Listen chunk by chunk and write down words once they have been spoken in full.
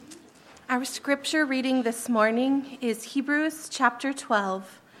Our scripture reading this morning is Hebrews chapter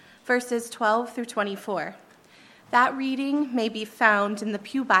 12, verses 12 through 24. That reading may be found in the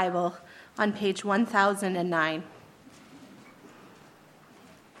Pew Bible on page 1009.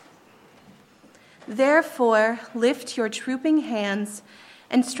 Therefore, lift your drooping hands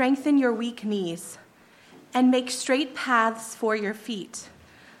and strengthen your weak knees, and make straight paths for your feet,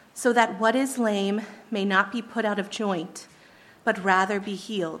 so that what is lame may not be put out of joint, but rather be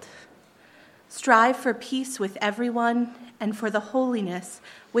healed. Strive for peace with everyone and for the holiness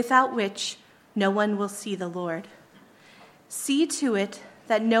without which no one will see the Lord. See to it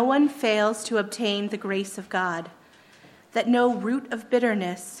that no one fails to obtain the grace of God, that no root of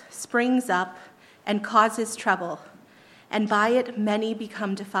bitterness springs up and causes trouble, and by it many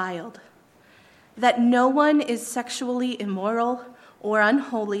become defiled. That no one is sexually immoral or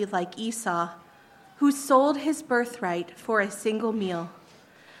unholy like Esau, who sold his birthright for a single meal.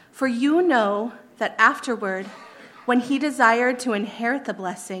 For you know that afterward, when he desired to inherit the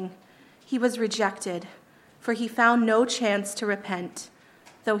blessing, he was rejected, for he found no chance to repent,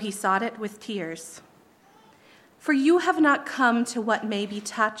 though he sought it with tears. For you have not come to what may be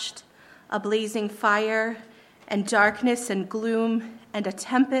touched, a blazing fire, and darkness and gloom, and a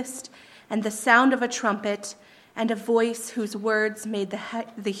tempest, and the sound of a trumpet, and a voice whose words made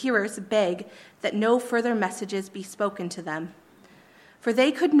the hearers beg that no further messages be spoken to them. For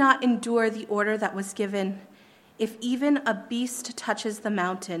they could not endure the order that was given, if even a beast touches the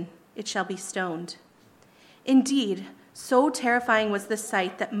mountain, it shall be stoned. Indeed, so terrifying was the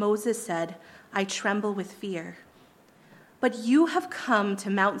sight that Moses said, I tremble with fear. But you have come to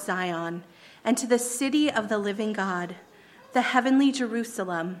Mount Zion, and to the city of the living God, the heavenly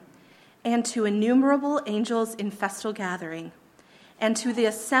Jerusalem, and to innumerable angels in festal gathering, and to the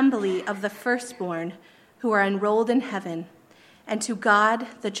assembly of the firstborn who are enrolled in heaven, and to God,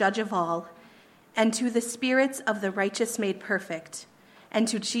 the judge of all, and to the spirits of the righteous made perfect, and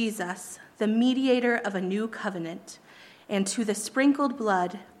to Jesus, the mediator of a new covenant, and to the sprinkled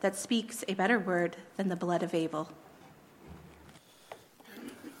blood that speaks a better word than the blood of Abel.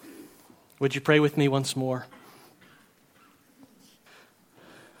 Would you pray with me once more?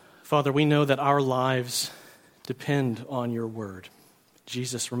 Father, we know that our lives depend on your word.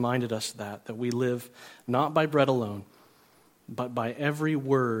 Jesus reminded us that we live not by bread alone, but by every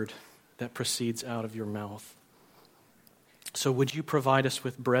word that proceeds out of your mouth. So would you provide us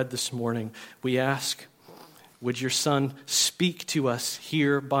with bread this morning? We ask, would your Son speak to us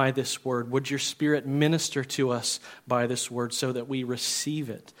here by this word? Would your Spirit minister to us by this word so that we receive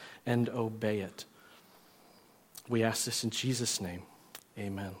it and obey it? We ask this in Jesus' name.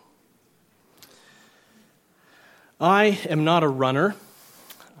 Amen. I am not a runner.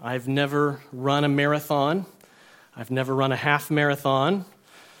 I've never run a marathon. I've never run a half marathon.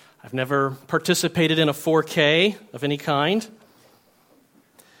 I've never participated in a 4K of any kind.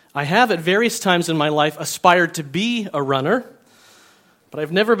 I have at various times in my life aspired to be a runner, but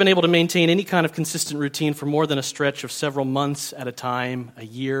I've never been able to maintain any kind of consistent routine for more than a stretch of several months at a time, a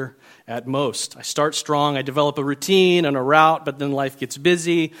year at most. I start strong, I develop a routine and a route, but then life gets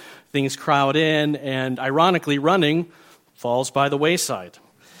busy, things crowd in, and ironically, running falls by the wayside.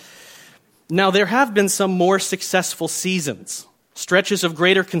 Now, there have been some more successful seasons, stretches of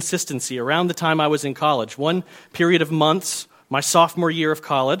greater consistency around the time I was in college. One period of months, my sophomore year of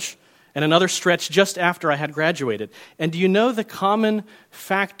college, and another stretch just after I had graduated. And do you know the common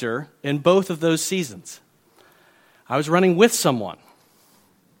factor in both of those seasons? I was running with someone.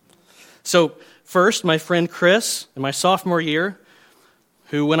 So first, my friend Chris, in my sophomore year,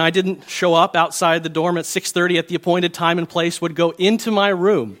 who when I didn't show up outside the dorm at 6:30 at the appointed time and place would go into my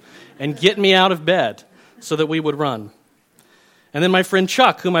room and get me out of bed so that we would run. And then my friend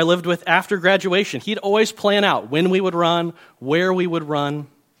Chuck, whom I lived with after graduation, he'd always plan out when we would run, where we would run.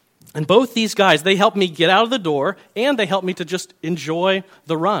 And both these guys, they helped me get out of the door, and they helped me to just enjoy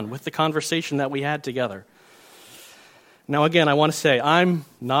the run with the conversation that we had together. Now again, I want to say, I'm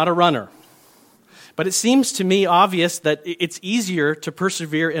not a runner. But it seems to me obvious that it's easier to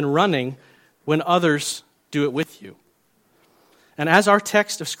persevere in running when others do it with you. And as our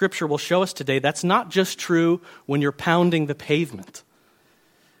text of Scripture will show us today, that's not just true when you're pounding the pavement.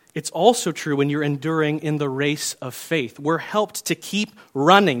 It's also true when you're enduring in the race of faith. We're helped to keep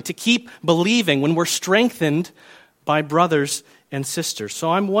running, to keep believing when we're strengthened by brothers and sisters. So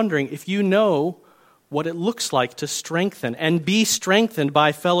I'm wondering if you know what it looks like to strengthen and be strengthened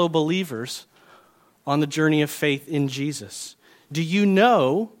by fellow believers on the journey of faith in Jesus. Do you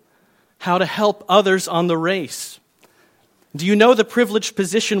know how to help others on the race? Do you know the privileged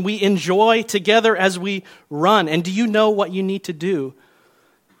position we enjoy together as we run? And do you know what you need to do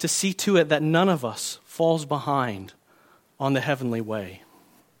to see to it that none of us falls behind on the heavenly way?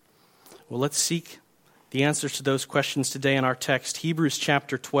 Well, let's seek the answers to those questions today in our text, Hebrews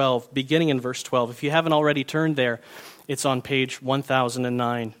chapter 12, beginning in verse 12. If you haven't already turned there, it's on page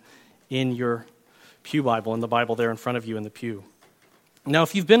 1009 in your Pew Bible, in the Bible there in front of you in the pew. Now,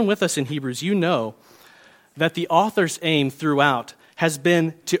 if you've been with us in Hebrews, you know that the author's aim throughout has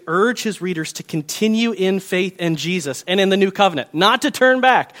been to urge his readers to continue in faith in Jesus and in the new covenant, not to turn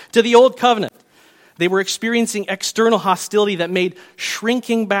back to the old covenant. They were experiencing external hostility that made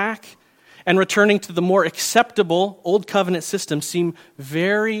shrinking back and returning to the more acceptable old covenant system seem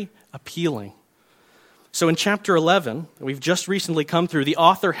very appealing. So in chapter 11, we've just recently come through, the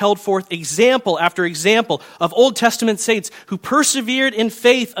author held forth example after example of Old Testament saints who persevered in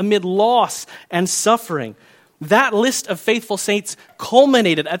faith amid loss and suffering. That list of faithful saints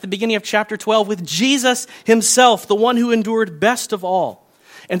culminated at the beginning of chapter 12 with Jesus himself, the one who endured best of all.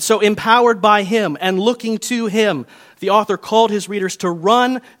 And so empowered by him and looking to him, the author called his readers to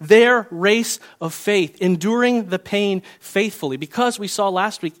run their race of faith, enduring the pain faithfully. Because we saw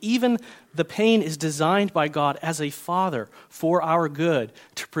last week, even the pain is designed by God as a father for our good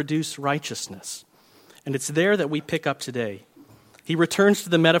to produce righteousness. And it's there that we pick up today. He returns to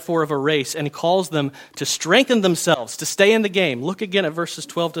the metaphor of a race and calls them to strengthen themselves, to stay in the game. Look again at verses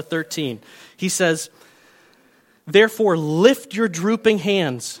 12 to 13. He says, "Therefore lift your drooping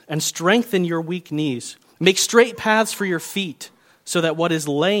hands and strengthen your weak knees. Make straight paths for your feet, so that what is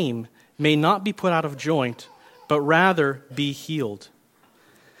lame may not be put out of joint, but rather be healed."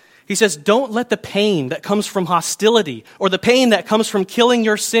 He says, don't let the pain that comes from hostility or the pain that comes from killing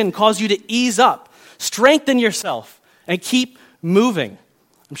your sin cause you to ease up. Strengthen yourself and keep moving.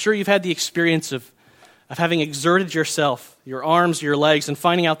 I'm sure you've had the experience of having exerted yourself, your arms, your legs, and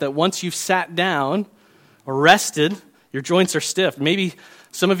finding out that once you've sat down or rested, your joints are stiff. Maybe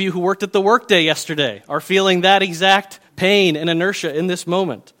some of you who worked at the workday yesterday are feeling that exact pain and inertia in this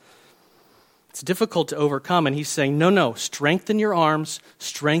moment. It's difficult to overcome, and he's saying, no, strengthen your arms,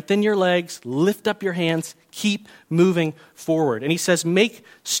 strengthen your legs, lift up your hands, keep moving forward. And he says, make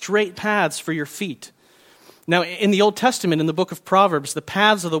straight paths for your feet. Now, in the Old Testament, in the book of Proverbs, the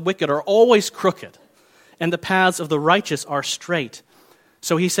paths of the wicked are always crooked, and the paths of the righteous are straight.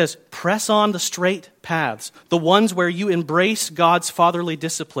 So he says, press on the straight paths, the ones where you embrace God's fatherly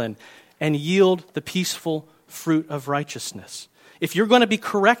discipline and yield the peaceful fruit of righteousness. If you're going to be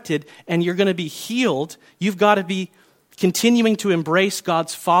corrected and you're going to be healed, you've got to be continuing to embrace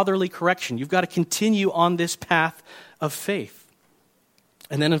God's fatherly correction. You've got to continue on this path of faith.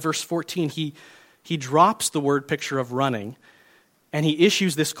 And then in verse 14, he drops the word picture of running, and he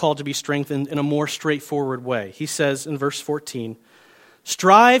issues this call to be strengthened in a more straightforward way. He says in verse 14,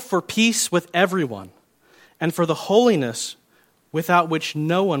 "Strive for peace with everyone, and for the holiness without which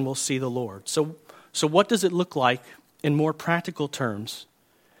no one will see the Lord." So what does it look like in more practical terms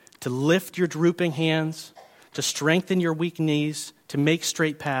to lift your drooping hands, to strengthen your weak knees, to make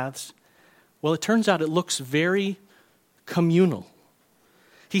straight paths? Well, it turns out it looks very communal.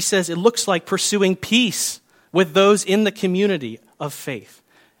 He says it looks like pursuing peace with those in the community of faith,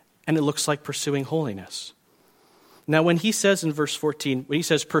 and it looks like pursuing holiness. Now, when he says in verse 14, when he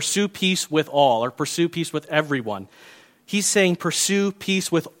says pursue peace with all or pursue peace with everyone, he's saying pursue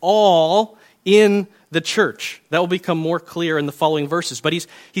peace with all in the church. That will become more clear in the following verses. But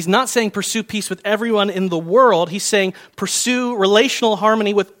he's not saying pursue peace with everyone in the world. He's saying pursue relational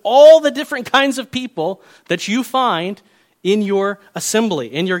harmony with all the different kinds of people that you find in your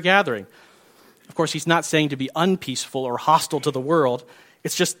assembly, in your gathering. Of course, he's not saying to be unpeaceful or hostile to the world.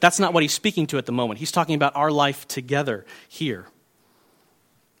 It's just that's not what he's speaking to at the moment. He's talking about our life together here.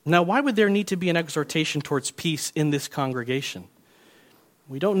 Now, why would there need to be an exhortation towards peace in this congregation?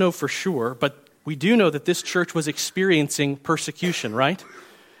 We don't know for sure, but we do know that this church was experiencing persecution, right?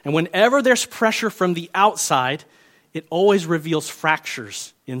 And whenever there's pressure from the outside, it always reveals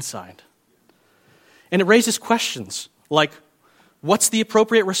fractures inside. And it raises questions like, what's the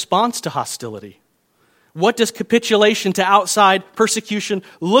appropriate response to hostility? What does capitulation to outside persecution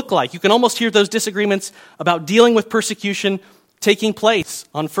look like? You can almost hear those disagreements about dealing with persecution taking place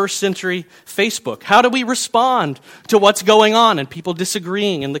on first century Facebook. How do we respond to what's going on and people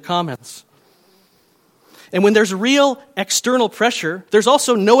disagreeing in the comments? And when there's real external pressure, there's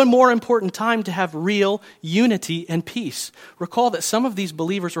also no more important time to have real unity and peace. Recall that some of these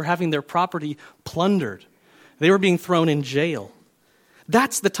believers were having their property plundered. They were being thrown in jail.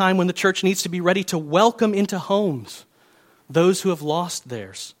 That's the time when the church needs to be ready to welcome into homes those who have lost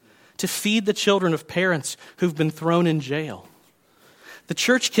theirs, to feed the children of parents who've been thrown in jail. The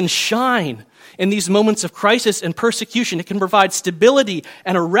church can shine in these moments of crisis and persecution. It can provide stability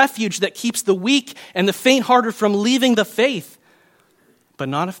and a refuge that keeps the weak and the faint-hearted from leaving the faith. But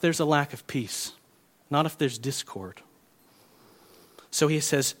not if there's a lack of peace, not if there's discord. So he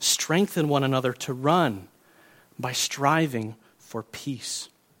says, strengthen one another to run by striving for peace.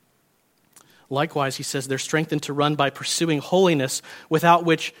 Likewise, he says, they're strengthened to run by pursuing holiness, without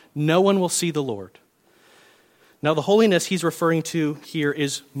which no one will see the Lord. Now, the holiness he's referring to here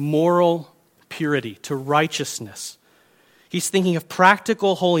is moral purity, to righteousness. He's thinking of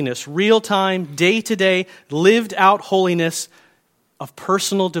practical holiness, real-time, day-to-day, lived-out holiness of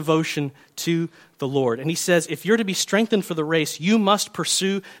personal devotion to the Lord. And he says, if you're to be strengthened for the race, you must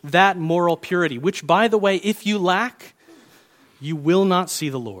pursue that moral purity, which, by the way, if you lack, you will not see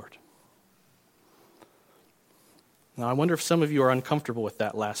the Lord. Now, I wonder if some of you are uncomfortable with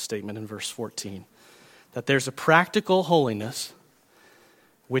that last statement in verse 14, that there's a practical holiness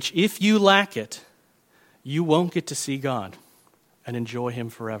which, if you lack it, you won't get to see God and enjoy Him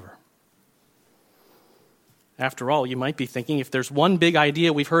forever. After all, you might be thinking, if there's one big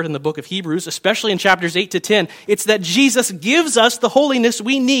idea we've heard in the book of Hebrews, especially in chapters 8 to 10, it's that Jesus gives us the holiness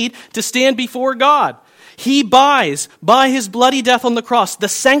we need to stand before God. He buys, by His bloody death on the cross, the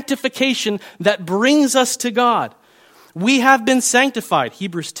sanctification that brings us to God. We have been sanctified,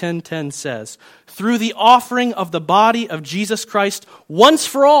 Hebrews 10:10 says, through the offering of the body of Jesus Christ once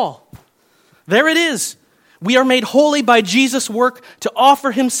for all. There it is. We are made holy by Jesus' work to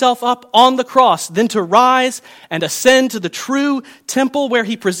offer Himself up on the cross, then to rise and ascend to the true temple where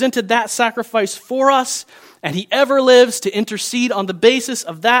He presented that sacrifice for us, and He ever lives to intercede on the basis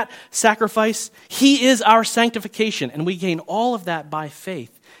of that sacrifice. He is our sanctification, and we gain all of that by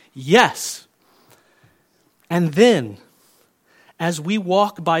faith. Yes. And then, as we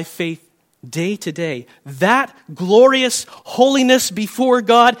walk by faith day to day, that glorious holiness before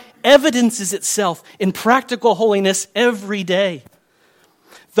God evidences itself in practical holiness every day.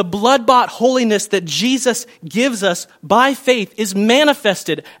 The blood-bought holiness that Jesus gives us by faith is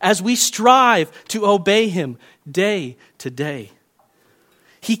manifested as we strive to obey Him day to day.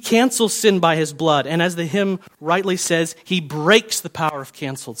 He cancels sin by His blood, and as the hymn rightly says, He breaks the power of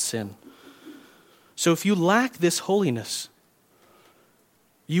canceled sin. So if you lack this holiness,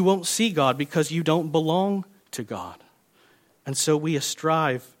 you won't see God because you don't belong to God. And so we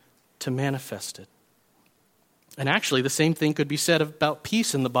strive to manifest it. And actually, the same thing could be said about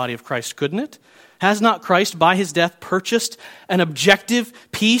peace in the body of Christ, couldn't it? Has not Christ, by His death, purchased an objective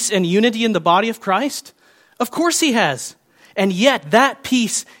peace and unity in the body of Christ? Of course He has. And yet, that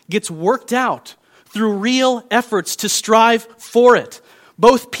peace gets worked out through real efforts to strive for it.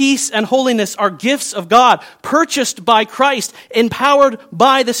 Both peace and holiness are gifts of God, purchased by Christ, empowered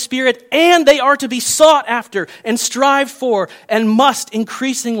by the Spirit, and they are to be sought after and strived for and must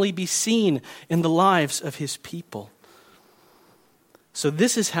increasingly be seen in the lives of His people. So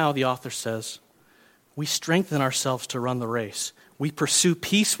this is how the author says, we strengthen ourselves to run the race. We pursue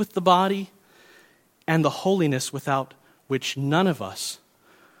peace with the body and the holiness without which none of us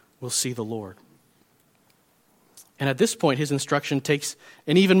will see the Lord. And at this point, his instruction takes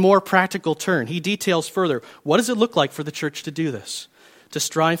an even more practical turn. He details further, what does it look like for the church to do this? To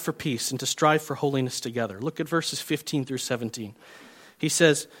strive for peace and to strive for holiness together. Look at verses 15 through 17. He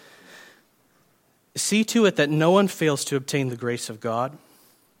says, see to it that no one fails to obtain the grace of God,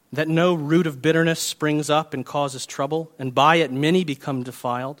 that no root of bitterness springs up and causes trouble, and by it many become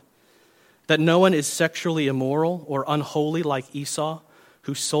defiled, that no one is sexually immoral or unholy like Esau,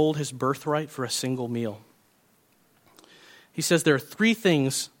 who sold his birthright for a single meal. He says there are three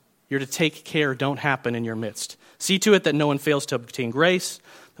things you're to take care don't happen in your midst. See to it that no one fails to obtain grace,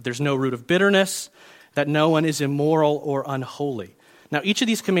 that there's no root of bitterness, that no one is immoral or unholy. Now, each of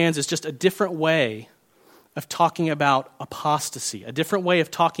these commands is just a different way of talking about apostasy, a different way of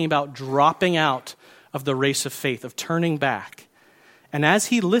talking about dropping out of the race of faith, of turning back. And as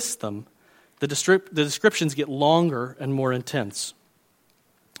he lists them, the descriptions get longer and more intense.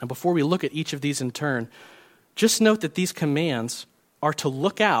 And before we look at each of these in turn, just note that these commands are to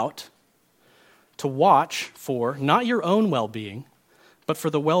look out, to watch for not your own well-being, but for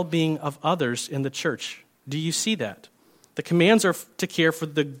the well-being of others in the church. Do you see that? The commands are to care for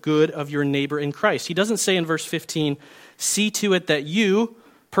the good of your neighbor in Christ. He doesn't say in verse 15, see to it that you,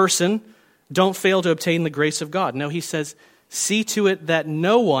 person, don't fail to obtain the grace of God. No, he says, see to it that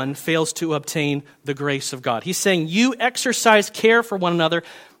no one fails to obtain the grace of God. He's saying you exercise care for one another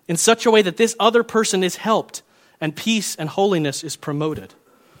in such a way that this other person is helped and peace and holiness is promoted.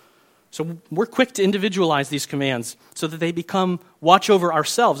 So we're quick to individualize these commands so that they become watch over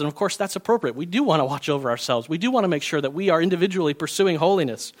ourselves. And of course, that's appropriate. We do want to watch over ourselves. We do want to make sure that we are individually pursuing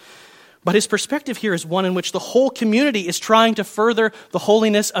holiness. But his perspective here is one in which the whole community is trying to further the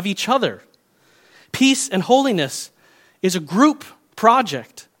holiness of each other. Peace and holiness is a group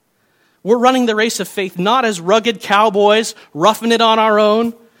project. We're running the race of faith not as rugged cowboys roughing it on our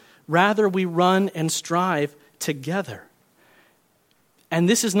own. Rather, we run and strive together. And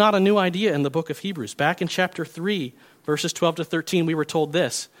this is not a new idea in the book of Hebrews. Back in chapter 3, verses 12 to 13, we were told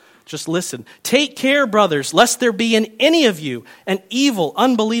this. Just listen. Take care, brothers, lest there be in any of you an evil,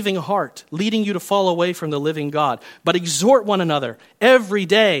 unbelieving heart, leading you to fall away from the living God. But exhort one another every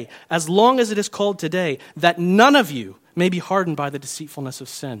day, as long as it is called today, that none of you may be hardened by the deceitfulness of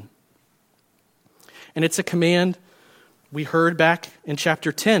sin. And it's a command we heard back in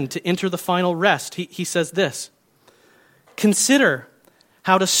chapter 10 to enter the final rest. He says this, consider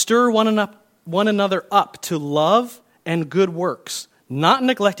how to stir one another up to love and good works, not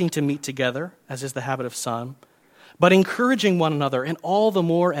neglecting to meet together, as is the habit of some, but encouraging one another, and all the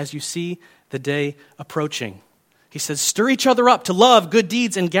more as you see the day approaching. He says, stir each other up to love, good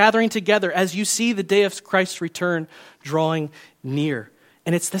deeds, and gathering together as you see the day of Christ's return drawing near.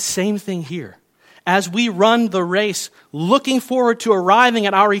 And it's the same thing here. As we run the race, looking forward to arriving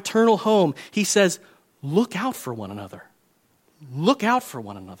at our eternal home, he says, look out for one another. Look out for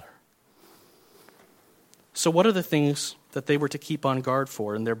one another. So what are the things that they were to keep on guard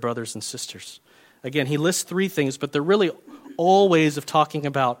for in their brothers and sisters? Again, he lists 3 things, but they're really all ways of talking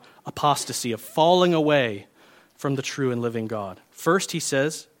about apostasy, of falling away from the true and living God. First, he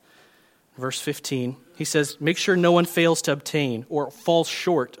says, verse 15, he says, make sure no one fails to obtain or falls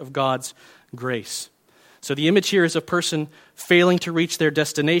short of God's grace. So the image here is a person failing to reach their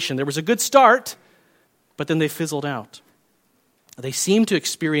destination. There was a good start, but then they fizzled out. They seem to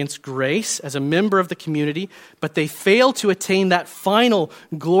experience grace as a member of the community, but they fail to attain that final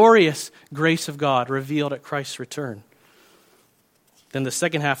glorious grace of God revealed at Christ's return. Then the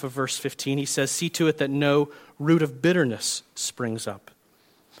second half of verse 15, he says, see to it that no root of bitterness springs up.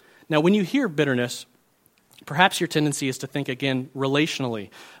 Now, when you hear bitterness, perhaps your tendency is to think again relationally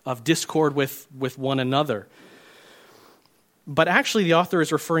of discord with one another. But actually the author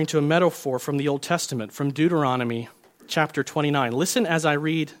is referring to a metaphor from the Old Testament, from Deuteronomy chapter 29. Listen as I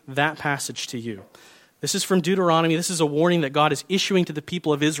read that passage to you. This is from Deuteronomy. This is a warning that God is issuing to the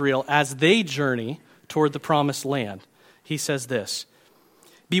people of Israel as they journey toward the promised land. He says this,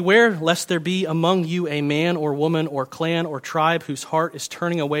 beware lest there be among you a man or woman or clan or tribe whose heart is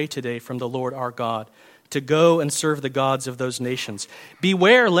turning away today from the Lord our God to go and serve the gods of those nations.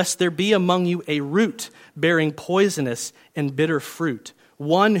 Beware lest there be among you a root bearing poisonous and bitter fruit,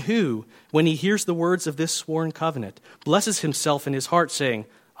 one who, when he hears the words of this sworn covenant, blesses himself in his heart, saying,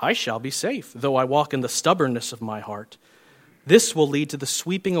 I shall be safe, though I walk in the stubbornness of my heart. This will lead to the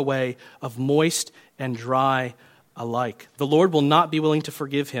sweeping away of moist and dry alike. The Lord will not be willing to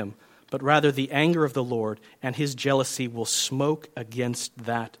forgive him, but rather the anger of the Lord and his jealousy will smoke against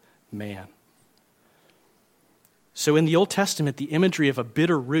that man. So in the Old Testament, the imagery of a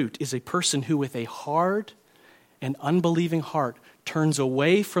bitter root is a person who with a hard and unbelieving heart turns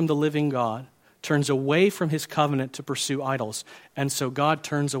away from the living God, turns away from his covenant to pursue idols, and so God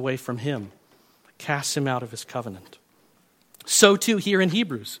turns away from him, casts him out of his covenant. So too here in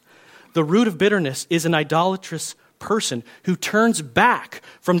Hebrews, the root of bitterness is an idolatrous person who turns back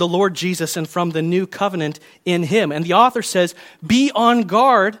from the Lord Jesus and from the new covenant in him. And the author says, be on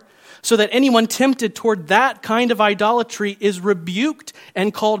guard so that anyone tempted toward that kind of idolatry is rebuked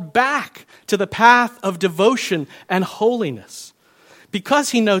and called back to the path of devotion and holiness. Because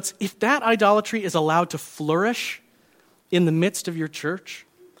he notes, if that idolatry is allowed to flourish in the midst of your church,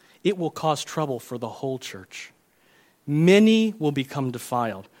 it will cause trouble for the whole church. Many will become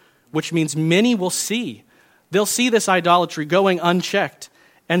defiled, which means many will see. They'll see this idolatry going unchecked.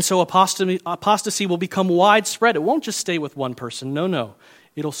 And so apostasy will become widespread. It won't just stay with one person. No.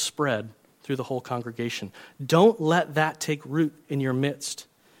 It'll spread through the whole congregation. Don't let that take root in your midst.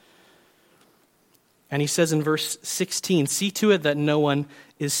 And he says in verse 16, see to it that no one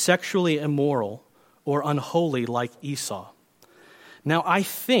is sexually immoral or unholy like Esau. Now, I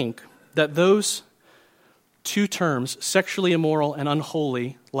think that those two terms, sexually immoral and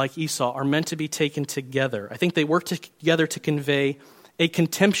unholy like Esau, are meant to be taken together. I think they work together to convey a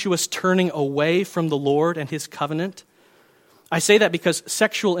contemptuous turning away from the Lord and his covenant. I say that because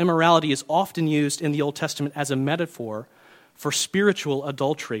sexual immorality is often used in the Old Testament as a metaphor for spiritual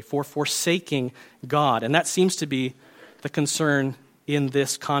adultery, for forsaking God. And that seems to be the concern in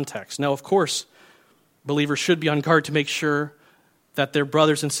this context. Now, of course, believers should be on guard to make sure that their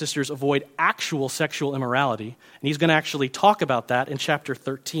brothers and sisters avoid actual sexual immorality. And he's going to actually talk about that in chapter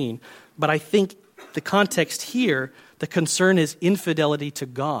 13. But I think the context here, the concern is infidelity to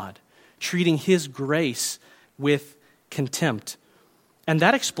God, treating his grace with contempt. And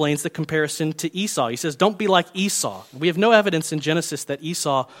that explains the comparison to Esau. He says, don't be like Esau. We have no evidence in Genesis that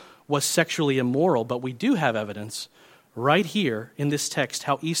Esau was sexually immoral, but we do have evidence right here in this text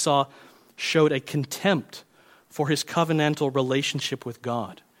how Esau showed a contempt for his covenantal relationship with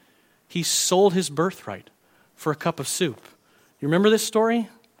God. He sold his birthright for a cup of soup. You remember this story?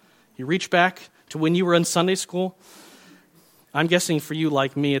 You reach back to when you were in Sunday school. I'm guessing for you,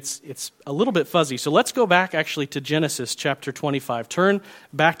 like me, it's a little bit fuzzy. So let's go back actually to Genesis chapter 25. Turn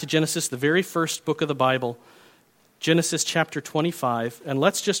back to Genesis, the very first book of the Bible, Genesis chapter 25, and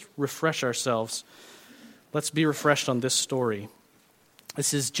let's just refresh ourselves. Let's be refreshed on this story.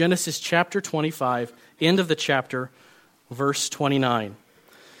 This is Genesis chapter 25, end of the chapter, verse 29.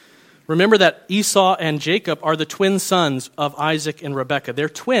 Remember that Esau and Jacob are the twin sons of Isaac and Rebekah. They're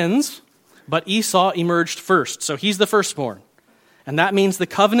twins, but Esau emerged first, so he's the firstborn. And that means the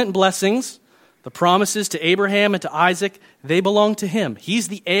covenant blessings, the promises to Abraham and to Isaac, they belong to him. He's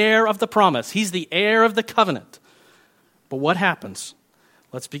the heir of the promise. He's the heir of the covenant. But what happens?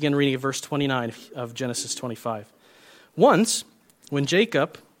 Let's begin reading verse 29 of Genesis 25. Once, when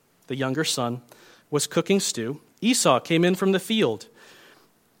Jacob, the younger son, was cooking stew, Esau came in from the field,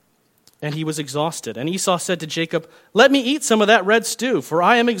 and he was exhausted. And Esau said to Jacob, "Let me eat some of that red stew, for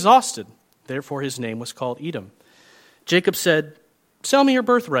I am exhausted." Therefore his name was called Edom. Jacob said, "Sell me your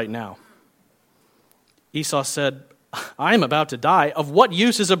birthright now." Esau said, "I am about to die. Of what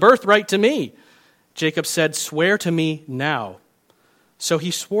use is a birthright to me?" Jacob said, "Swear to me now." So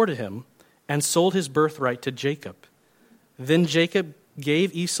he swore to him and sold his birthright to Jacob. Then Jacob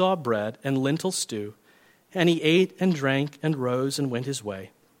gave Esau bread and lentil stew, and he ate and drank and rose and went his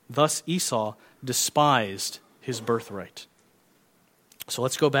way. Thus Esau despised his birthright. So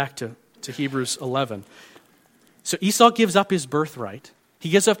let's go back to Hebrews 11. So Esau gives up his birthright. He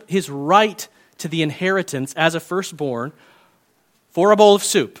gives up his right to the inheritance as a firstborn for a bowl of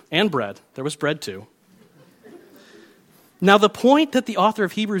soup and bread. There was bread too. Now the point that the author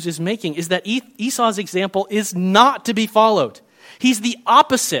of Hebrews is making is that Esau's example is not to be followed. He's the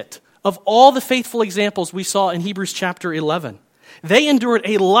opposite of all the faithful examples we saw in Hebrews chapter 11. They endured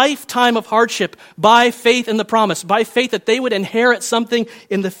a lifetime of hardship by faith in the promise, by faith that they would inherit something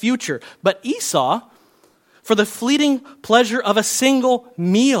in the future. But Esau, for the fleeting pleasure of a single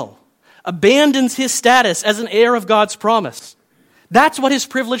meal, abandons his status as an heir of God's promise. That's what his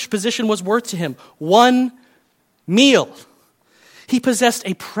privileged position was worth to him. One meal. He possessed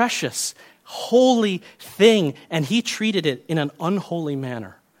a precious, holy thing, and he treated it in an unholy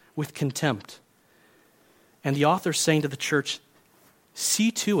manner, with contempt. And the author is saying to the church, see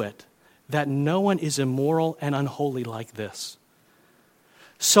to it that no one is immoral and unholy like this.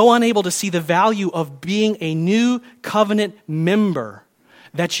 So unable to see the value of being a new covenant member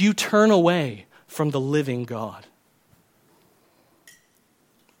that you turn away from the living God.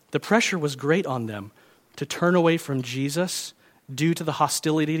 The pressure was great on them to turn away from Jesus due to the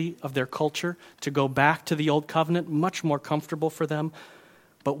hostility of their culture, to go back to the old covenant, much more comfortable for them.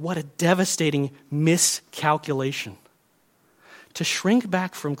 But what a devastating miscalculation. To shrink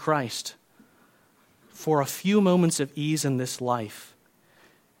back from Christ for a few moments of ease in this life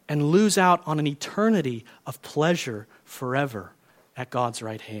and lose out on an eternity of pleasure forever at God's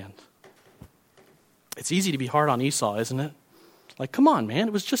right hand. It's easy to be hard on Esau, isn't it? Like, come on, man,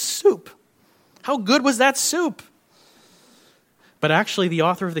 it was just soup. How good was that soup? But actually, the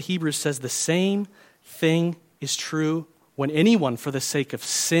author of the Hebrews says the same thing is true when anyone, for the sake of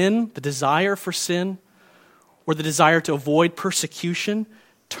sin, the desire for sin, or the desire to avoid persecution,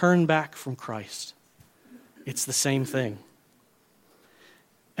 turn back from Christ. It's the same thing.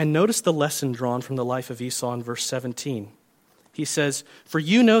 And notice the lesson drawn from the life of Esau in verse 17. He says, "For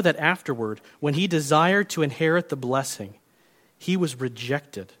you know that afterward, when he desired to inherit the blessing, he was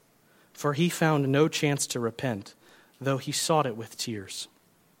rejected, for he found no chance to repent, though he sought it with tears."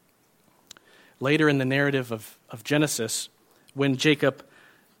 Later in the narrative of Genesis, when Jacob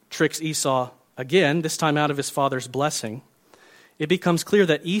tricks Esau again, this time out of his father's blessing, it becomes clear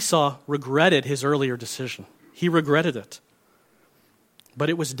that Esau regretted his earlier decision. He regretted it. But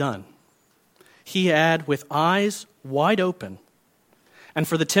it was done. He had, with eyes wide open, and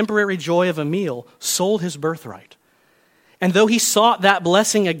for the temporary joy of a meal, sold his birthright. And though he sought that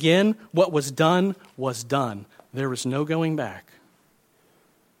blessing again, what was done was done. There was no going back.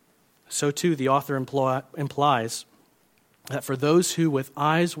 So too, the author implies that for those who, with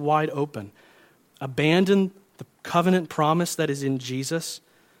eyes wide open, abandon covenant promise that is in Jesus,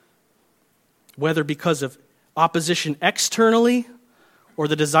 whether because of opposition externally or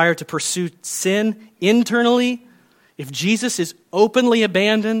the desire to pursue sin internally, if Jesus is openly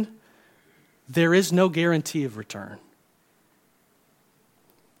abandoned, there is no guarantee of return.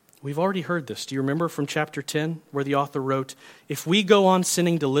 We've already heard this. Do you remember from chapter 10 where the author wrote, "If we go on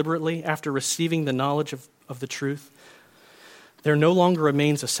sinning deliberately after receiving the knowledge of the truth, there no longer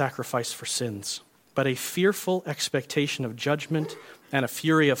remains a sacrifice for sins, but a fearful expectation of judgment and a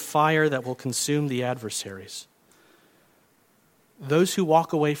fury of fire that will consume the adversaries." Those who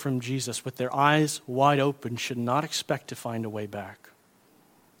walk away from Jesus with their eyes wide open should not expect to find a way back.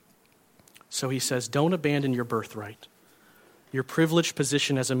 So he says, don't abandon your birthright, your privileged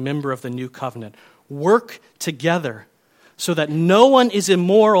position as a member of the new covenant. Work together so that no one is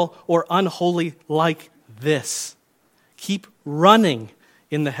immoral or unholy like this. Keep running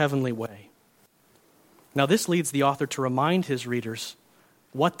in the heavenly way. Now, this leads the author to remind his readers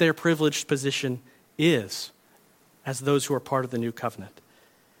what their privileged position is as those who are part of the new covenant.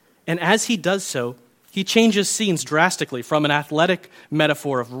 And as he does so, he changes scenes drastically from an athletic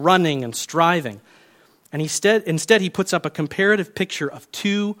metaphor of running and striving. And instead he puts up a comparative picture of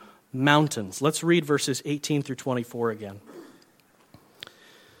two mountains. Let's read verses 18 through 24 again.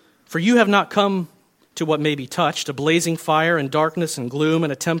 "For you have not come to what may be touched, a blazing fire and darkness and gloom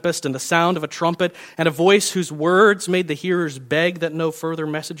and a tempest and the sound of a trumpet and a voice whose words made the hearers beg that no further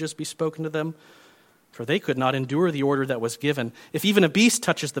messages be spoken to them. For they could not endure the order that was given. If even a beast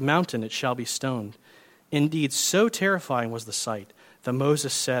touches the mountain, it shall be stoned. Indeed, so terrifying was the sight that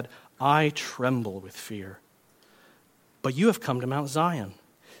Moses said, I tremble with fear. But you have come to Mount Zion,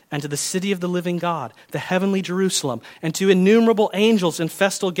 and to the city of the living God, the heavenly Jerusalem, and to innumerable angels in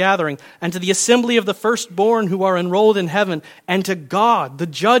festal gathering, and to the assembly of the firstborn who are enrolled in heaven, and to God, the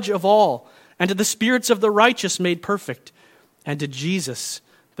judge of all, and to the spirits of the righteous made perfect, and to Jesus,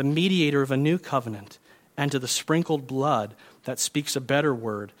 the mediator of a new covenant, and to the sprinkled blood that speaks a better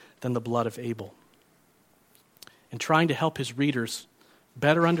word than the blood of Abel." In trying to help his readers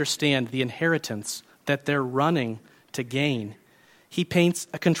better understand the inheritance that they're running to gain, he paints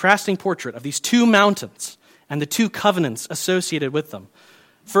a contrasting portrait of these two mountains and the two covenants associated with them.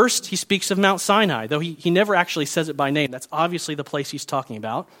 First, he speaks of Mount Sinai, though he never actually says it by name. That's obviously the place he's talking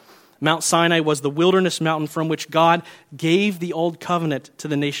about. Mount Sinai was the wilderness mountain from which God gave the old covenant to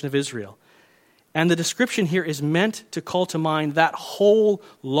the nation of Israel. And the description here is meant to call to mind that whole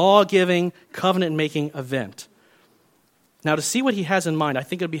law-giving, covenant-making event. Now, to see what he has in mind, I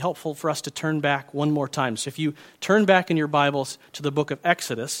think it would be helpful for us to turn back one more time. So if you turn back in your Bibles to the book of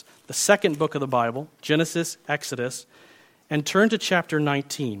Exodus, the second book of the Bible, Genesis, Exodus, and turn to chapter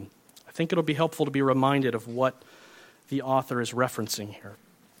 19. I think it'll be helpful to be reminded of what the author is referencing here.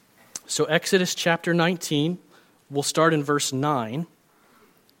 So Exodus chapter 19, we'll start in verse 9.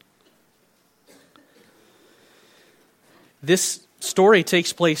 This story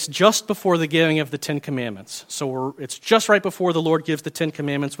takes place just before the giving of the Ten Commandments. So it's just right before the Lord gives the Ten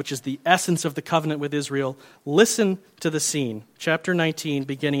Commandments, which is the essence of the covenant with Israel. Listen to the scene. Chapter 19,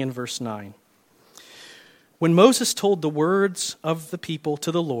 beginning in verse 9. "When Moses told the words of the people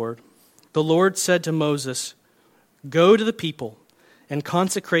to the Lord said to Moses, 'Go to the people and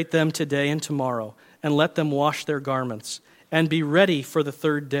consecrate them today and tomorrow, and let them wash their garments, and be ready for the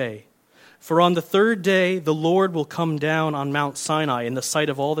third day. For on the third day the Lord will come down on Mount Sinai in the sight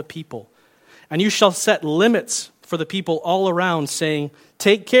of all the people. And you shall set limits for the people all around, saying,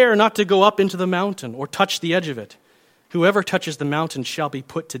 Take care not to go up into the mountain or touch the edge of it. Whoever touches the mountain shall be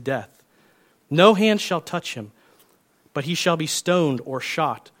put to death. No hand shall touch him, but he shall be stoned or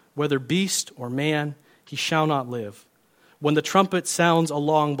shot, whether beast or man, he shall not live. When the trumpet sounds a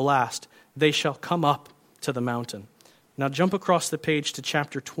long blast, they shall come up to the mountain.'" Now jump across the page to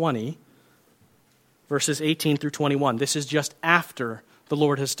chapter 20, verses 18 through 21. This is just after the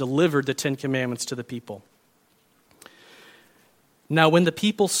Lord has delivered the Ten Commandments to the people. "Now when the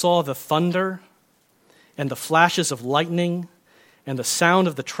people saw the thunder and the flashes of lightning and the sound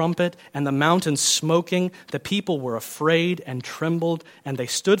of the trumpet and the mountain smoking, the people were afraid and trembled, and they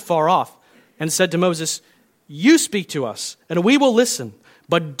stood far off and said to Moses, 'You speak to us, and we will listen,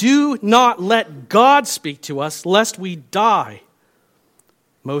 but do not let God speak to us, lest we die.'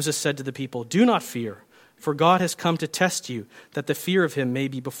 Moses said to the people, 'Do not fear, for God has come to test you, that the fear of him may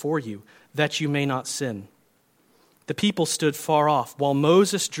be before you, that you may not sin.' The people stood far off, while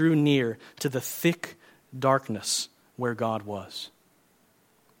Moses drew near to the thick darkness where God was."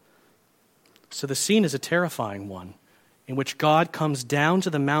 So the scene is a terrifying one, in which God comes down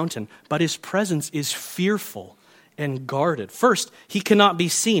to the mountain, but his presence is fearful and guarded. First, he cannot be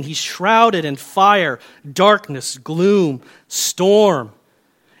seen. He's shrouded in fire, darkness, gloom, storm.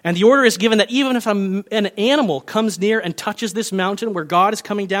 And the order is given that even if an animal comes near and touches this mountain where God is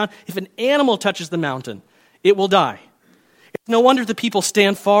coming down, if an animal touches the mountain, it will die. It's no wonder the people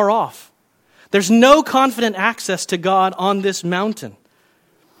stand far off. There's no confident access to God on this mountain.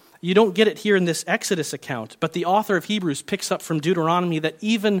 You don't get it here in this Exodus account, but the author of Hebrews picks up from Deuteronomy that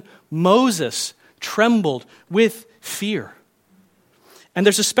even Moses trembled with fear. And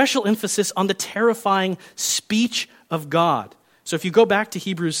there's a special emphasis on the terrifying speech of God. So if you go back to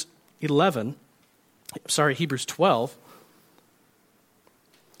Hebrews 12,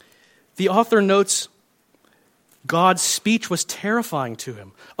 the author notes God's speech was terrifying to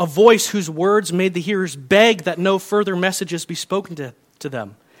him, a voice whose words made the hearers beg that no further messages be spoken to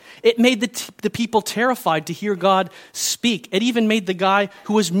them. It made the people terrified to hear God speak. It even made the guy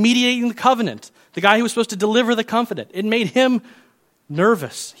who was mediating the covenant, the guy who was supposed to deliver the covenant, it made him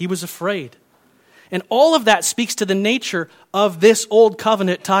nervous. He was afraid. And all of that speaks to the nature of this old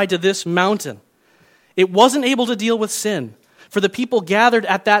covenant tied to this mountain. It wasn't able to deal with sin. For the people gathered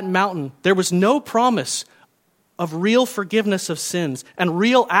at that mountain, there was no promise of real forgiveness of sins and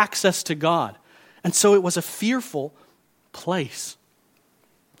real access to God. And so it was a fearful place.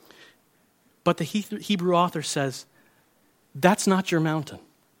 But the Hebrew author says, that's not your mountain.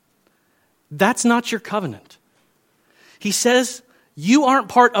 That's not your covenant. He says, you aren't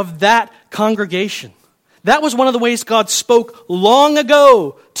part of that congregation. That was one of the ways God spoke long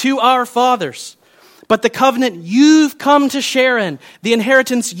ago to our fathers. But the covenant you've come to share in, the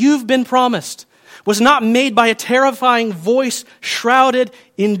inheritance you've been promised, was not made by a terrifying voice shrouded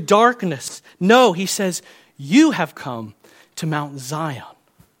in darkness. No, he says, you have come to Mount Zion.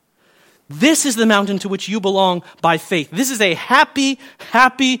 This is the mountain to which you belong by faith. This is a happy,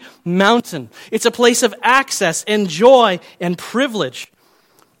 happy mountain. It's a place of access and joy and privilege.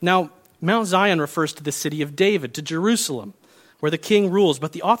 Now, Mount Zion refers to the city of David, to Jerusalem, where the king rules.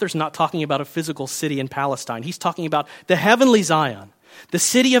 But the author's not talking about a physical city in Palestine. He's talking about the heavenly Zion, the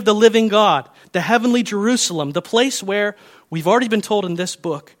city of the living God, the heavenly Jerusalem, the place where, we've already been told in this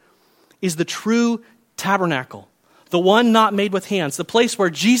book, is the true tabernacle. The one not made with hands, the place where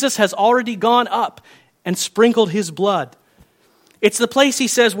Jesus has already gone up and sprinkled his blood. It's the place, he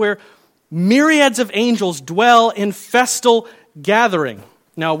says, where myriads of angels dwell in festal gathering.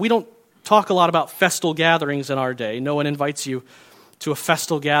 Now, we don't talk a lot about festal gatherings in our day. No one invites you to a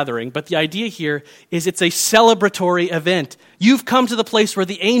festal gathering. But the idea here is it's a celebratory event. You've come to the place where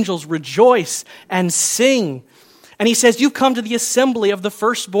the angels rejoice and sing. And he says, you've come to the assembly of the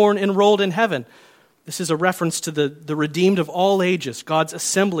firstborn enrolled in heaven. This is a reference to the redeemed of all ages, God's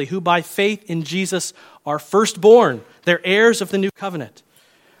assembly, who by faith in Jesus are firstborn. They're heirs of the new covenant.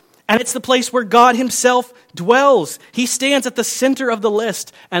 And it's the place where God himself dwells. He stands at the center of the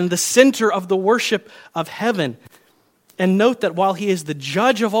list and the center of the worship of heaven. And note that while he is the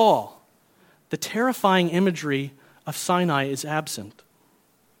judge of all, the terrifying imagery of Sinai is absent.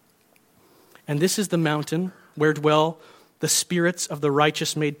 And this is the mountain where dwell the spirits of the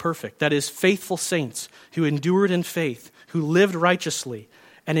righteous made perfect. That is, faithful saints who endured in faith, who lived righteously,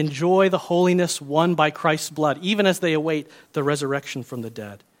 and enjoy the holiness won by Christ's blood, even as they await the resurrection from the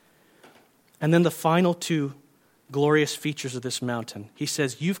dead. And then the final two glorious features of this mountain. He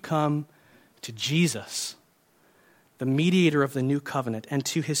says, you've come to Jesus, the mediator of the new covenant, and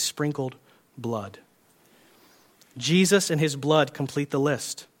to his sprinkled blood. Jesus and his blood complete the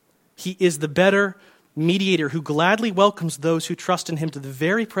list. He is the better mediator who gladly welcomes those who trust in him to the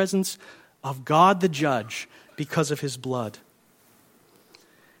very presence of God the judge because of his blood.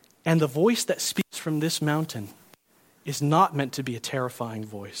 And the voice that speaks from this mountain is not meant to be a terrifying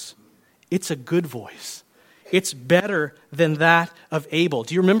voice. It's a good voice. It's better than that of Abel.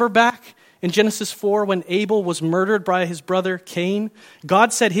 Do you remember back in Genesis 4 when Abel was murdered by his brother Cain?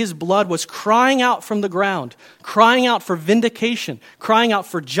 God said his blood was crying out from the ground, crying out for vindication, crying out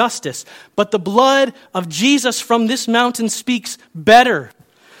for justice. But the blood of Jesus from this mountain speaks better.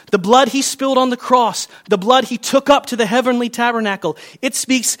 The blood he spilled on the cross, the blood he took up to the heavenly tabernacle, it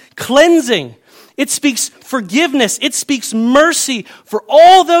speaks cleansing. It speaks forgiveness. It speaks mercy for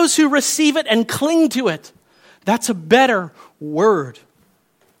all those who receive it and cling to it. That's a better word.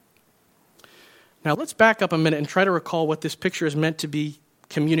 Now let's back up a minute and try to recall what this picture is meant to be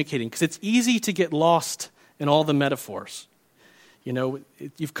communicating, because it's easy to get lost in all the metaphors. You know,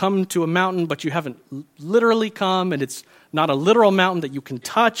 you've come to a mountain, but you haven't literally come, and it's not a literal mountain that you can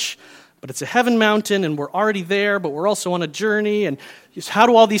touch, but it's a heaven mountain, and we're already there, but we're also on a journey, and just how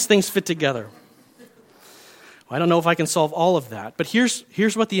do all these things fit together? I don't know if I can solve all of that, but here's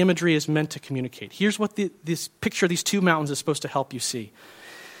what the imagery is meant to communicate. Here's what this picture of these two mountains is supposed to help you see.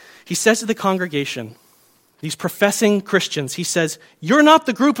 He says to the congregation, these professing Christians, he says, you're not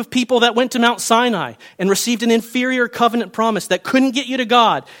the group of people that went to Mount Sinai and received an inferior covenant promise that couldn't get you to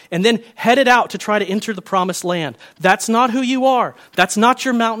God and then headed out to try to enter the promised land. That's not who you are. That's not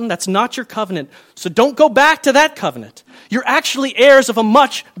your mountain. That's not your covenant. So don't go back to that covenant. You're actually heirs of a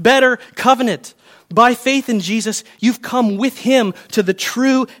much better covenant. By faith in Jesus, you've come with him to the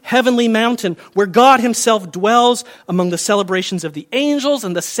true heavenly mountain where God himself dwells among the celebrations of the angels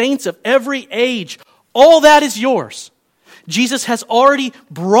and the saints of every age. All that is yours. Jesus has already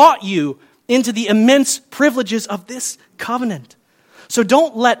brought you into the immense privileges of this covenant. So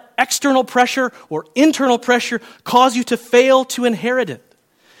don't let external pressure or internal pressure cause you to fail to inherit it.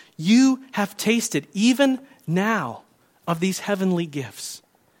 You have tasted, even now, of these heavenly gifts.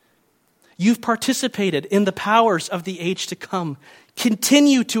 You've participated in the powers of the age to come.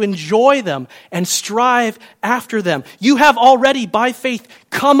 Continue to enjoy them and strive after them. You have already, by faith,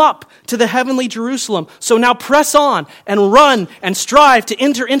 come up to the heavenly Jerusalem. So now press on and run and strive to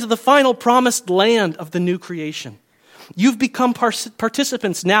enter into the final promised land of the new creation. You've become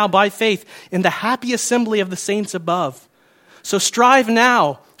participants now by faith in the happy assembly of the saints above. So strive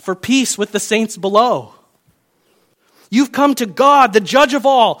now for peace with the saints below. You've come to God, the judge of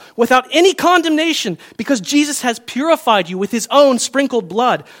all, without any condemnation because Jesus has purified you with his own sprinkled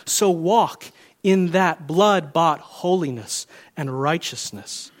blood. So walk in that blood-bought holiness and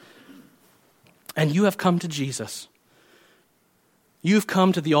righteousness. And you have come to Jesus. You've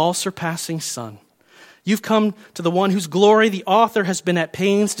come to the all-surpassing Son. You've come to the one whose glory the author has been at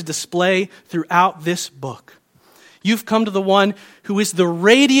pains to display throughout this book. You've come to the one who is the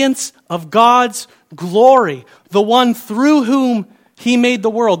radiance of God's glory, the one through whom he made the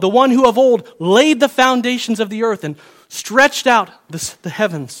world, the one who of old laid the foundations of the earth and stretched out the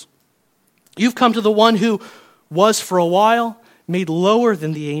heavens. You've come to the one who was for a while made lower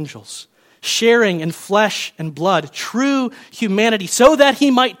than the angels, sharing in flesh and blood, true humanity, so that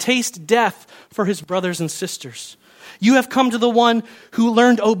he might taste death for his brothers and sisters. You have come to the one who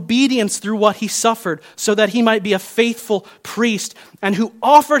learned obedience through what he suffered so that he might be a faithful priest and who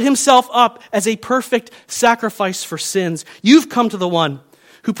offered himself up as a perfect sacrifice for sins. You've come to the one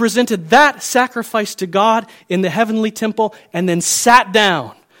who presented that sacrifice to God in the heavenly temple and then sat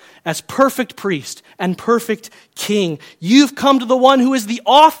down as perfect priest and perfect king. You've come to the one who is the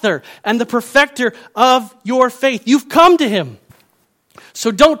author and the perfecter of your faith. You've come to him.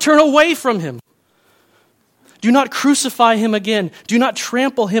 So don't turn away from him. Do not crucify him again. Do not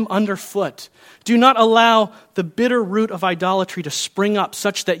trample him underfoot. Do not allow the bitter root of idolatry to spring up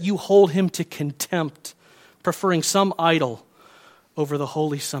such that you hold him to contempt, preferring some idol over the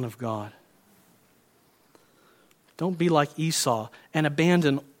Holy Son of God. Don't be like Esau and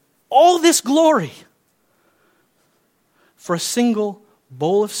abandon all this glory for a single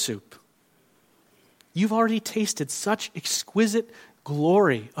bowl of soup. You've already tasted such exquisite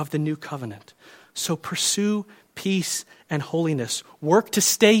glory of the new covenant. So pursue peace and holiness. Work to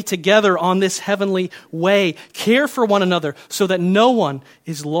stay together on this heavenly way. Care for one another so that no one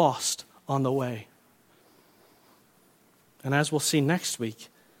is lost on the way. And as we'll see next week,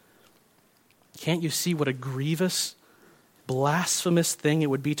 can't you see what a grievous, blasphemous thing it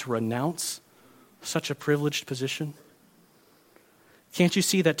would be to renounce such a privileged position? Can't you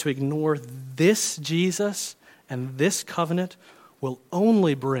see that to ignore this Jesus and this covenant will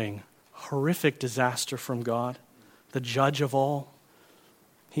only bring horrific disaster from God, the judge of all?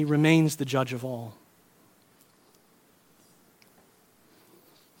 He remains the judge of all.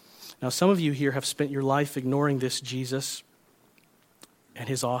 Now, some of you here have spent your life ignoring this Jesus and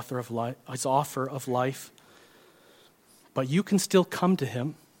his offer of life, but you can still come to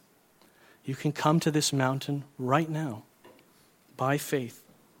him. You can come to this mountain right now by faith.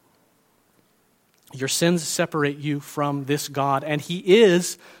 Your sins separate you from this God, and he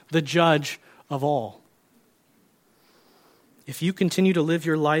is the judge of all. If you continue to live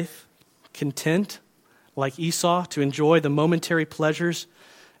your life content, like Esau, to enjoy the momentary pleasures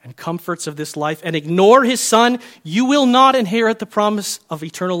and comforts of this life and ignore his Son, you will not inherit the promise of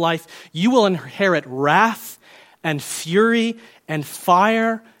eternal life. You will inherit wrath and fury and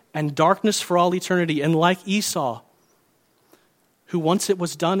fire and darkness for all eternity. And like Esau, who once it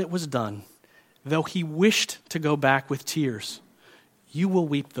was done, though he wished to go back with tears, you will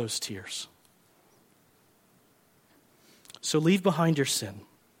weep those tears. So leave behind your sin.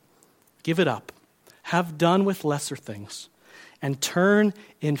 Give it up. Have done with lesser things. And turn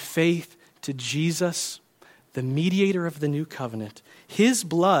in faith to Jesus, the mediator of the new covenant. His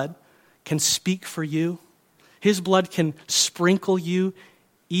blood can speak for you. His blood can sprinkle you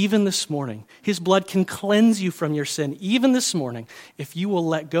even this morning. His blood can cleanse you from your sin even this morning if you will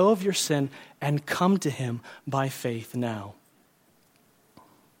let go of your sin and come to him by faith now.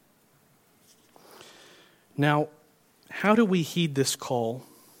 Now, how do we heed this call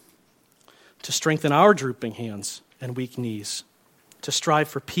to strengthen our drooping hands and weak knees, to strive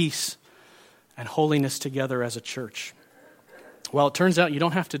for peace and holiness together as a church? Well, it turns out you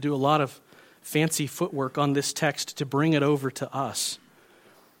don't have to do a lot of fancy footwork on this text to bring it over to us.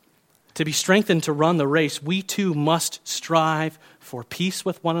 To be strengthened to run the race, we too must strive for peace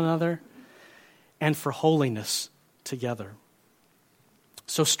with one another and for holiness together.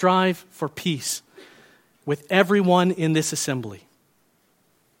 So strive for peace with everyone in this assembly.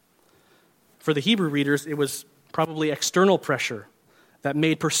 For the Hebrew readers, it was probably external pressure that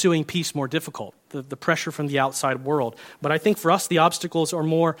made pursuing peace more difficult, the pressure from the outside world. But I think for us, the obstacles are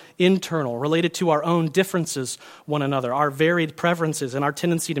more internal, related to our own differences one another, our varied preferences, and our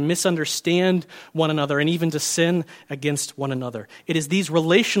tendency to misunderstand one another and even to sin against one another. It is these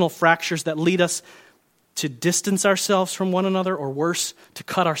relational fractures that lead us to distance ourselves from one another, or worse, to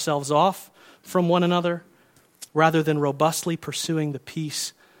cut ourselves off from one another, rather than robustly pursuing the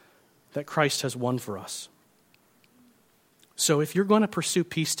peace that Christ has won for us. So if you're going to pursue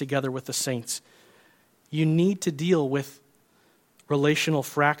peace together with the saints, you need to deal with relational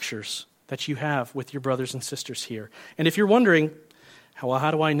fractures that you have with your brothers and sisters here. And if you're wondering,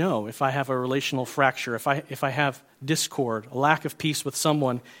 how do I know if I have a relational fracture, if I have discord, a lack of peace with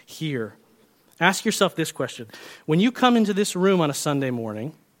someone here? Ask yourself this question. When you come into this room on a Sunday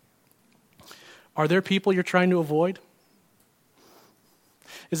morning, are there people you're trying to avoid?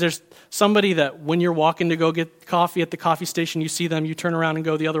 Is there somebody that when you're walking to go get coffee at the coffee station, you see them, you turn around and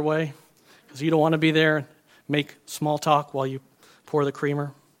go the other way because you don't want to be there and make small talk while you pour the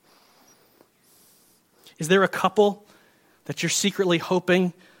creamer? Is there a couple that you're secretly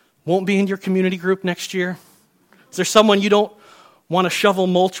hoping won't be in your community group next year? Is there someone you don't want to shovel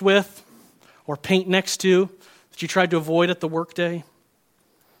mulch with or paint next to that you tried to avoid at the workday?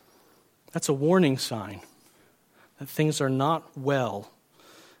 That's a warning sign that things are not well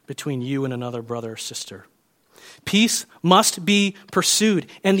between you and another brother or sister. Peace must be pursued,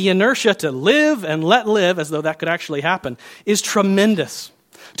 and the inertia to live and let live, as though that could actually happen, is tremendous.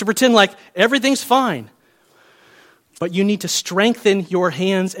 To pretend like everything's fine. But you need to strengthen your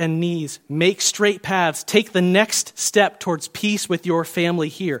hands and knees, make straight paths, take the next step towards peace with your family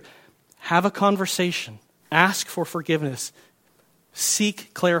here. Have a conversation, ask for forgiveness,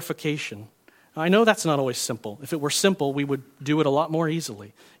 seek clarification. I know that's not always simple. If it were simple, we would do it a lot more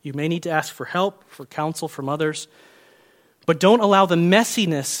easily. You may need to ask for help, for counsel from others. But don't allow the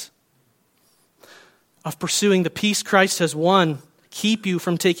messiness of pursuing the peace Christ has won keep you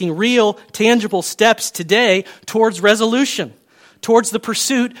from taking real, tangible steps today towards resolution, towards the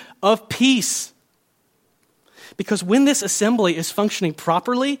pursuit of peace. Because when this assembly is functioning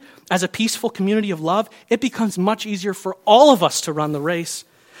properly as a peaceful community of love, it becomes much easier for all of us to run the race.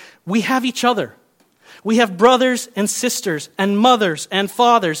 We have each other. We have brothers and sisters and mothers and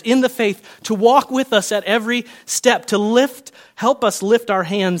fathers in the faith to walk with us at every step, to help us lift our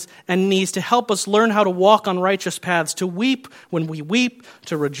hands and knees, to help us learn how to walk on righteous paths, to weep when we weep,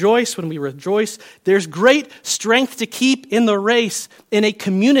 to rejoice when we rejoice. There's great strength to keep in the race in a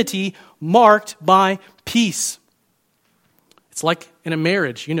community marked by peace. It's like in a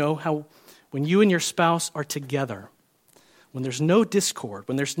marriage, you know, how when you and your spouse are together, when there's no discord,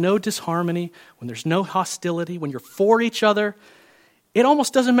 when there's no disharmony, when there's no hostility, when you're for each other, it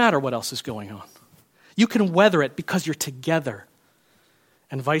almost doesn't matter what else is going on. You can weather it because you're together.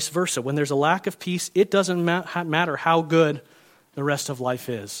 And vice versa. When there's a lack of peace, it doesn't matter how good the rest of life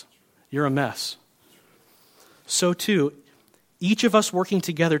is. You're a mess. So too, each of us working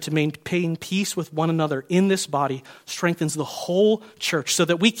together to maintain peace with one another in this body strengthens the whole church so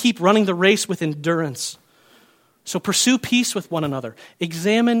that we keep running the race with endurance. So pursue peace with one another.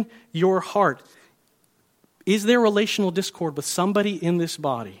 Examine your heart. Is there relational discord with somebody in this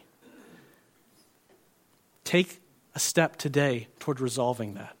body? Take a step today toward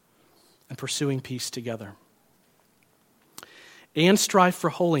resolving that and pursuing peace together. And strive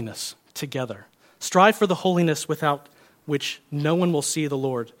for holiness together. Strive for the holiness without which no one will see the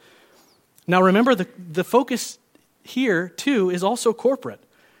Lord. Now remember, the focus here too is also corporate.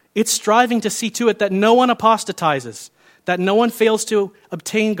 It's striving to see to it that no one apostatizes, that no one fails to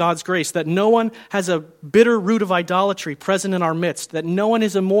obtain God's grace, that no one has a bitter root of idolatry present in our midst, that no one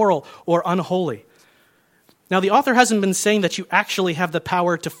is immoral or unholy. Now, the author hasn't been saying that you actually have the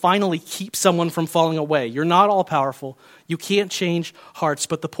power to finally keep someone from falling away. You're not all powerful. You can't change hearts.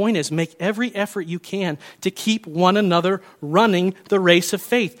 But the point is, make every effort you can to keep one another running the race of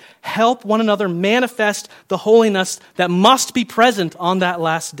faith. Help one another manifest the holiness that must be present on that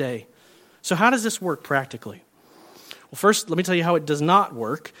last day. So how does this work practically? Well, first, let me tell you how it does not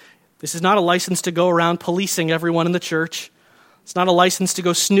work. This is not a license to go around policing everyone in the church. It's not a license to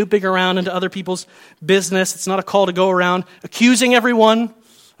go snooping around into other people's business. It's not a call to go around accusing everyone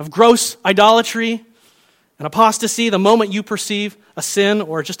of gross idolatry and apostasy the moment you perceive a sin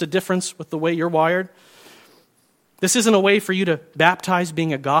or just a difference with the way you're wired. This isn't a way for you to baptize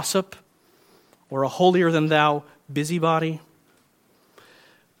being a gossip or a holier-than-thou busybody.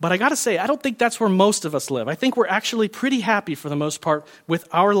 But I got to say, I don't think that's where most of us live. I think we're actually pretty happy for the most part with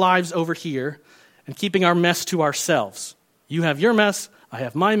our lives over here and keeping our mess to ourselves. You have your mess, I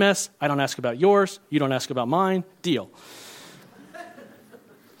have my mess, I don't ask about yours, you don't ask about mine, deal.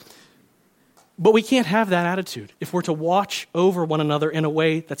 But we can't have that attitude if we're to watch over one another in a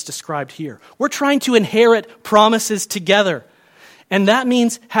way that's described here. We're trying to inherit promises together. And that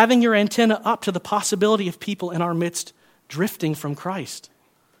means having your antenna up to the possibility of people in our midst drifting from Christ.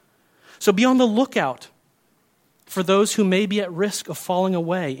 So be on the lookout for those who may be at risk of falling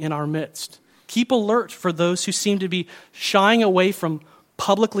away in our midst. Keep alert for those who seem to be shying away from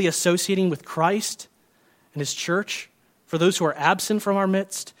publicly associating with Christ and His church, for those who are absent from our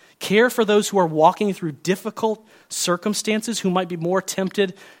midst. Care for those who are walking through difficult circumstances, who might be more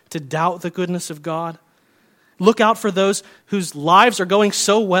tempted to doubt the goodness of God. Look out for those whose lives are going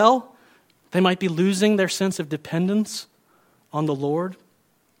so well, they might be losing their sense of dependence on the Lord.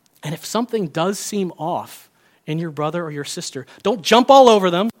 And if something does seem off in your brother or your sister, don't jump all over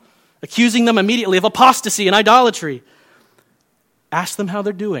them, accusing them immediately of apostasy and idolatry. Ask them how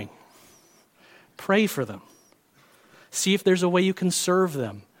they're doing. Pray for them. See if there's a way you can serve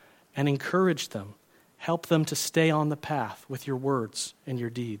them and encourage them. Help them to stay on the path with your words and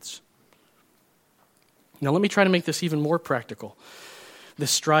your deeds. Now let me try to make this even more practical, this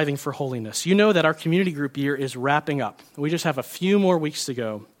striving for holiness. You know that our community group year is wrapping up. We just have a few more weeks to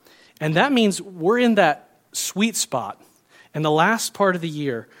go. And that means we're in that sweet spot in the last part of the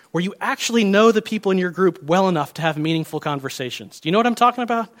year where you actually know the people in your group well enough to have meaningful conversations. Do you know what I'm talking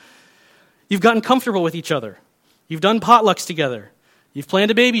about? You've gotten comfortable with each other. You've done potlucks together. You've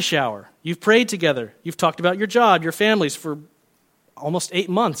planned a baby shower. You've prayed together. You've talked about your job, your families for almost 8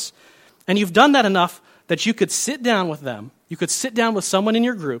 months. And you've done that enough that you could sit down with them. You could sit down with someone in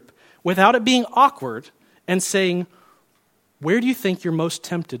your group without it being awkward and saying, where do you think you're most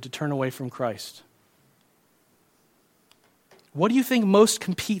tempted to turn away from Christ? What do you think most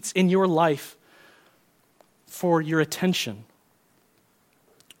competes in your life for your attention?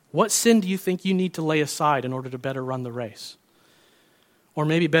 What sin do you think you need to lay aside in order to better run the race? Or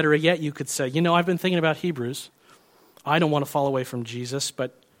maybe better yet, you could say, I've been thinking about Hebrews. I don't want to fall away from Jesus,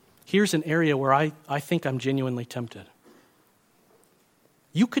 but here's an area where I think I'm genuinely tempted.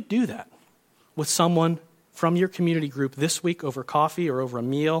 You could do that with someone from your community group this week over coffee or over a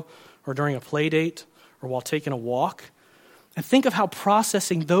meal or during a play date or while taking a walk. And think of how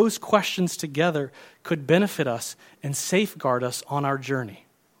processing those questions together could benefit us and safeguard us on our journey.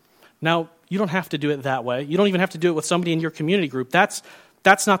 Now, you don't have to do it that way. You don't even have to do it with somebody in your community group. That's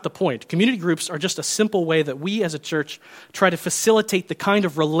not the point. Community groups are just a simple way that we as a church try to facilitate the kind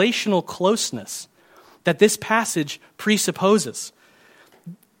of relational closeness that this passage presupposes.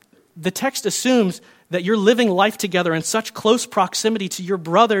 The text assumes that you're living life together in such close proximity to your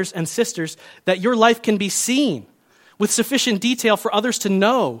brothers and sisters that your life can be seen with sufficient detail for others to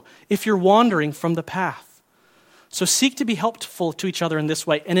know if you're wandering from the path. So seek to be helpful to each other in this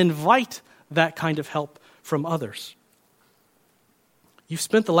way and invite that kind of help from others. You've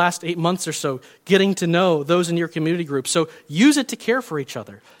spent the last 8 months or so getting to know those in your community group, so use it to care for each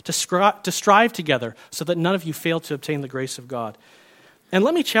other, to strive together so that none of you fail to obtain the grace of God. And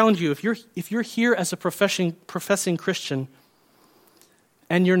let me challenge you, if you're here as a professing Christian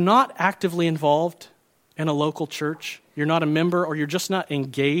and you're not actively involved in a local church, you're not a member, or you're just not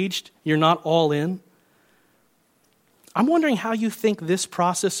engaged, you're not all in, I'm wondering how you think this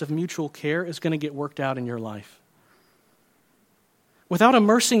process of mutual care is going to get worked out in your life. Without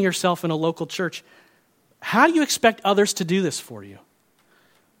immersing yourself in a local church, how do you expect others to do this for you?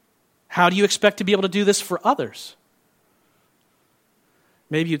 How do you expect to be able to do this for others?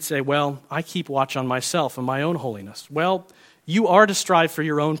 Maybe you'd say, well, I keep watch on myself and my own holiness. Well, you are to strive for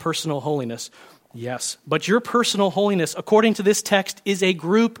your own personal holiness. Yes, but your personal holiness, according to this text, is a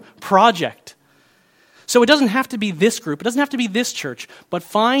group project. So it doesn't have to be this group. It doesn't have to be this church. But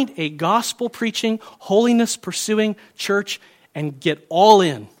find a gospel-preaching, holiness-pursuing church and get all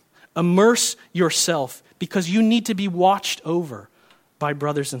in. Immerse yourself because you need to be watched over by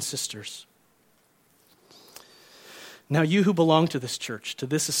brothers and sisters. Now, you who belong to this church, to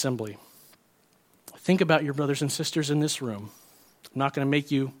this assembly, think about your brothers and sisters in this room. I'm not going to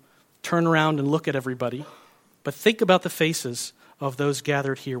make you turn around and look at everybody, but think about the faces of those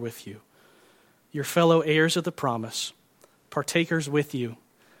gathered here with you. Your fellow heirs of the promise, partakers with you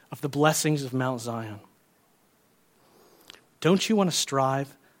of the blessings of Mount Zion. Don't you want to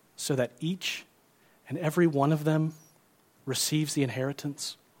strive so that each and every one of them receives the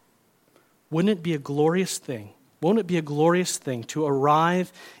inheritance? Wouldn't it be a glorious thing? Won't it be a glorious thing to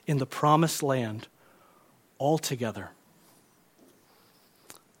arrive in the promised land all together?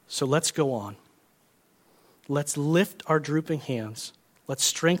 So let's go on. Let's lift our drooping hands. Let's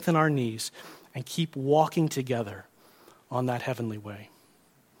strengthen our knees and keep walking together on that heavenly way.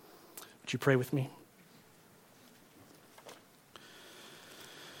 Would you pray with me?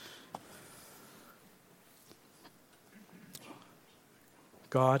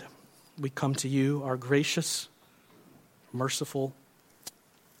 God, we come to you, our gracious, merciful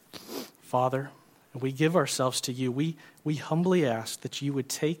Father, and we give ourselves to you. We humbly ask that you would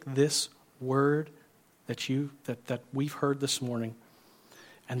take this word that we've heard this morning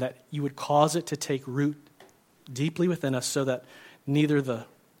and that you would cause it to take root deeply within us so that neither the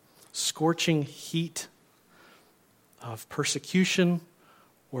scorching heat of persecution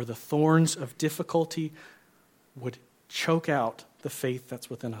or the thorns of difficulty would choke out the faith that's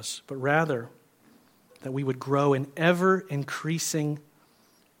within us, but rather that we would grow in ever-increasing,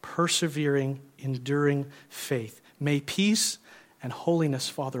 persevering, enduring faith. May peace and holiness,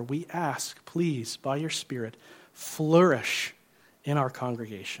 Father, we ask, please, by your Spirit, flourish in our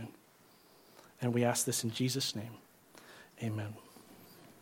congregation. And we ask this in Jesus' name. Amen.